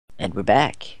And we're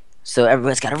back. So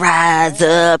everyone's gotta rise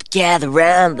Yeah. up, gather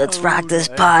round, let's rock this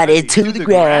party Hey, to the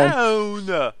ground.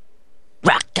 ground.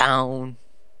 Rock down.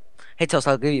 Hey Toast,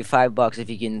 I'll give you $5 if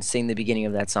you can sing the beginning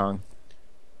of that song.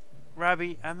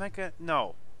 Robbie, I'm not gonna.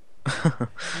 No.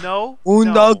 No.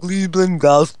 Und No. Liebling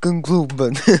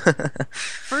Gauskengluben.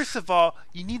 First of all,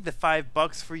 you need the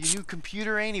 $5 for your new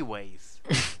computer, anyways.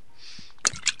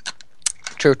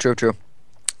 True, true, true.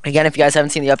 Again, if you guys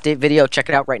haven't seen the update video, check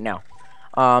it out right now.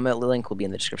 The link will be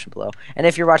in the description below. And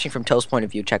if you're watching from Toast's point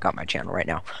of view, check out my channel right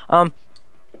now.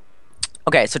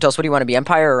 Okay, so Toast, what do you want to be,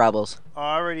 Empire or Rebels?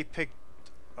 I already picked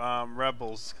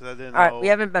Rebels because I didn't Alright, know. we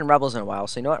haven't been Rebels in a while,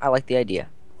 so you know what? I like the idea.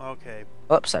 Okay.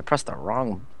 Oops, I pressed the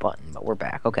wrong button, but we're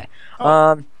back. Okay.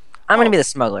 Oh. I'm gonna be the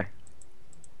smuggler.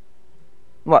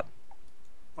 What?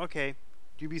 Okay.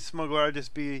 You be smuggler. I'll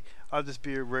just be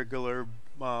a regular.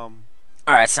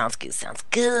 Alright, sounds good, sounds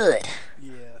good.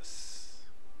 Yes.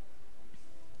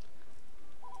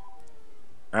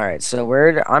 Alright, so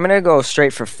I'm gonna go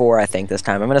straight for 4, I think, this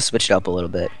time. I'm gonna switch it up a little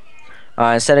bit.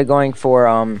 Instead of going for,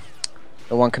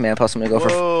 the one command post, I'm gonna go for...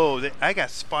 Whoa! I got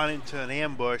spawned into an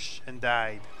ambush and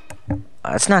died.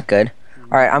 That's not good.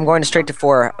 Alright, I'm going straight to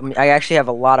 4. I actually have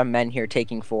a lot of men here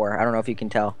taking 4. I don't know if you can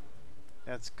tell.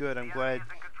 That's good. I'm glad.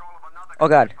 Oh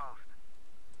god.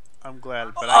 I'm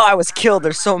glad. But Oh, I was killed.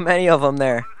 There's so many of them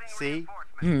there. see.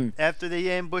 Hmm. After they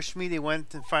ambushed me, they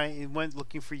went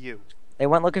looking for you. They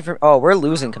went looking for... Oh, we're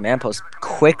losing command posts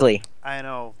quickly. I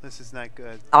know. This is not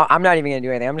good. I'm not even going to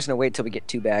do anything. I'm just going to wait till we get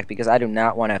 2 back because I do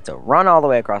not want to have to run all the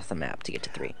way across the map to get to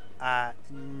 3.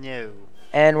 No.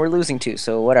 And we're losing 2,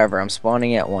 so whatever. I'm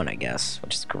spawning at 1, I guess,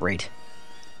 which is great.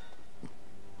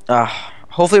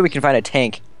 Hopefully we can find a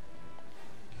tank.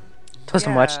 Toast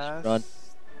and watch run.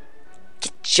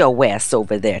 Get your ass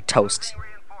over there, Toast.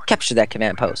 Capture that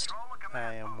command post.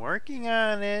 I am working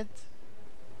on it.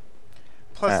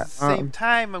 Plus, at the same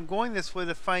time, I'm going this way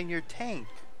to find your tank.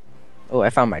 Oh,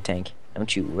 I found my tank.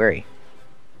 Don't you worry.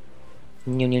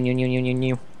 New, new, new, new, new, new,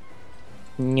 new.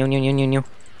 New, new, new, new, new.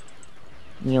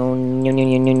 New, new, new,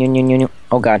 new, new, new, new, new.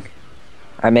 Oh god.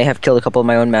 I may have killed a couple of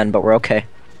my own men, but we're okay.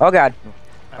 Oh god.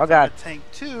 Oh god. I found a tank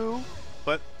too,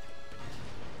 but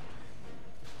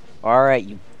Alright,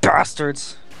 you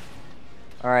bastards.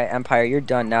 Alright, Empire, you're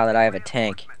done now that I have a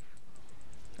tank.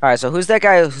 Alright, so who's that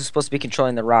guy who's supposed to be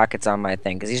controlling the rockets on my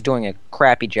thing? Because he's doing a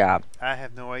crappy job. I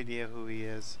have no idea who he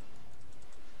is.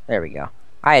 There we go.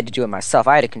 I had to do it myself.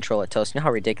 I had to control it, Toast. You know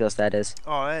how ridiculous that is?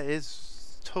 Oh, that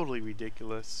is totally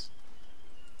ridiculous.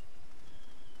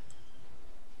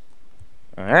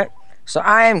 Alright. So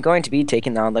I am going to be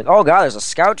taking down, like, oh god, there's a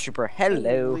scout trooper.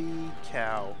 Hello. Holy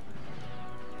cow.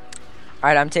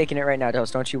 Alright, I'm taking it right now,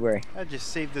 Toast. Don't you worry. I just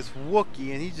saved this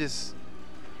Wookiee and he's just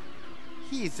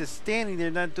standing there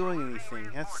not doing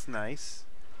anything. That's nice.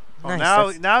 Oh,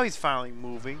 Nice, now he's finally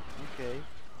moving. Okay.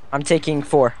 I'm taking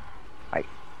 4. I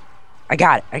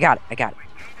got it. I got it. I got it.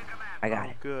 I got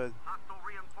it. Good.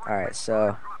 Alright,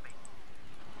 so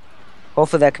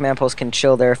hopefully that command post can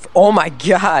chill there. Oh my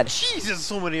god! Jesus,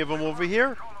 so many of them over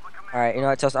here. Alright, you know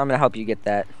what, Toast? I'm gonna help you get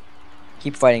that.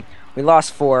 Keep fighting. We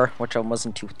lost 4, which I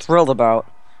wasn't too thrilled about.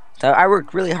 So I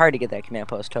worked really hard to get that command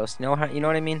post, Toast. You know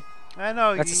what I mean? I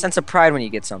know. That's a sense of pride when you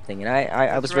get something, and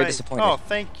I was very disappointed. Oh,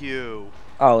 thank you.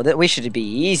 Oh, we should be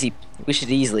easy. We should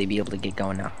easily be able to get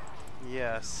going now.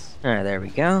 Yes. Alright, there we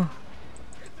go.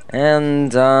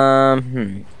 And,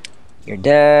 you're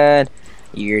dead.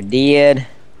 You're dead.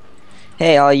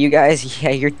 Hey, all you guys,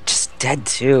 yeah, you're just dead,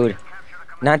 dude.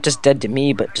 Not just dead to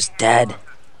me, but just dead.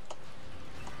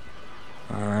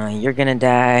 You're gonna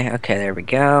die. Okay, there we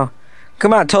go.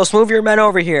 Come on, Toast, move your men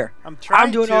over here. I'm trying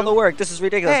I'm doing to. all the work. This is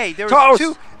ridiculous. Hey, there was Toast!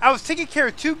 2. I was taking care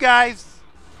of 2 guys.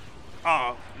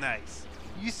 Oh, nice.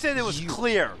 You said it was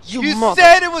clear. you You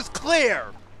said it was clear.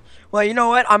 Well, you know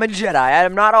what? I'm a Jedi.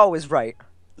 I'm not always right.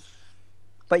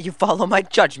 But you follow my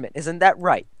judgment. Isn't that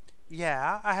right?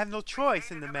 Yeah, I have no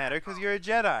choice in the matter because you're a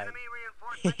Jedi.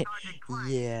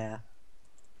 Yeah.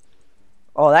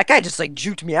 Oh, that guy just, like,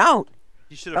 juked me out.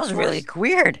 You should That have was really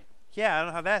weird. Yeah, I don't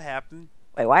know how that happened.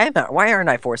 Wait, why aren't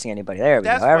I forcing anybody? There we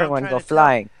That's go. what I'm Everyone trying go to tell-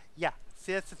 flying. Yeah,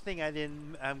 see, that's the thing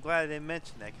I'm glad I didn't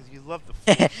mention that because you love the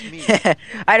force me.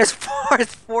 I just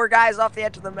forced 4 guys off the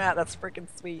edge of the map. That's freaking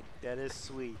sweet. That is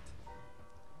sweet.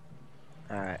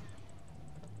 Alright.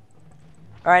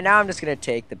 Alright, now I'm just gonna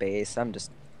take the base. I'm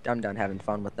done having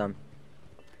fun with them.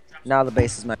 Now the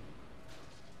base is my...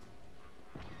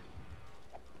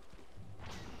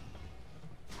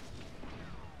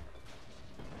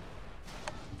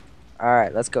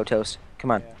 Alright, let's go, Toast. Come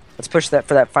on. Yeah. Let's push that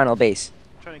for that final base.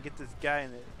 I'm trying to get this guy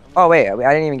in it. Oh wait, I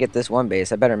didn't even get this one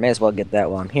base. I better may as well get that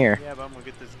while I'm here. Yeah, but I'm gonna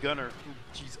get this gunner.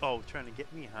 Ooh, jeez. Oh, trying to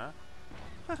get me, huh?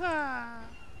 Haha.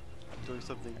 Doing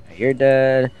something. You're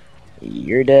dead.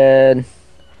 You're dead.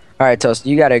 All right, Toast.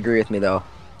 You gotta agree with me though.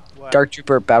 What? Dark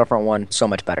Trooper Battlefront 1 so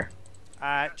much better.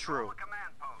 True.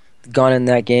 The gun in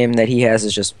that game that he has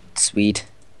is just sweet.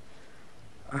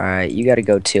 All right, you gotta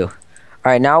go too. All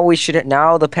right, now we should.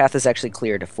 Now the path is actually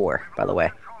clear to 4. By the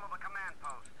way.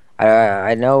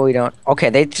 I know we don't.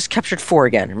 Okay, they just captured 4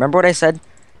 again. Remember what I said?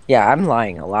 Yeah, I'm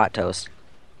lying a lot, Toast.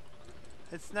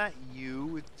 It's not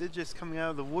you. They're just coming out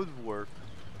of the woodwork.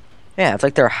 Yeah, it's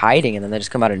like they're hiding and then they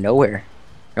just come out of nowhere.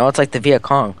 No, it's like the Viet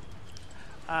Cong.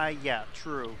 Yeah,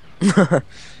 true.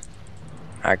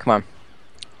 Alright, come on.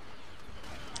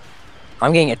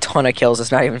 I'm getting a ton of kills.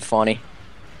 It's not even funny.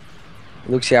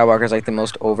 Luke Skywalker's like the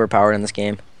most overpowered in this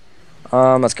game.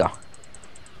 Let's go.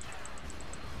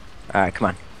 Alright, come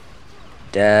on.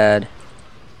 Dead.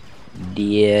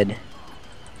 Dead.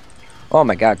 Oh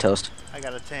my god, Toast. I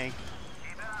got a tank.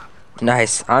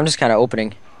 Nice. I'm just kind of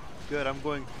opening. Good. I'm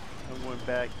going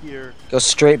back here. Go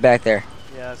straight back there.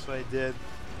 Yeah, that's what I did.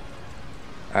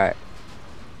 Alright.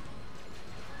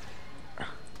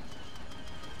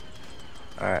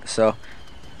 Alright, so.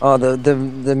 Oh,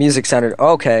 the music sounded.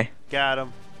 Okay. Got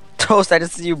him. Toast, I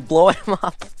just see you blowing him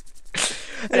up.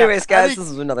 Anyways, guys, this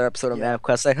is another episode of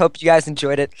MapQuest. I hope you guys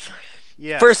enjoyed it.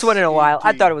 Yeah. First one in a while.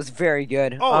 I thought it was very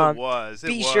good. Oh, it was.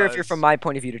 Be sure if you're from my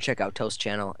point of view to check out Toast's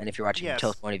channel, and if you're watching from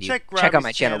Toast's point of view, check out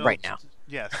my channel right now.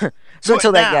 Yes. So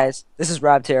until then, guys, this is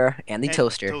Rob Terra and the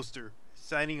Toaster. Toaster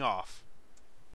signing off.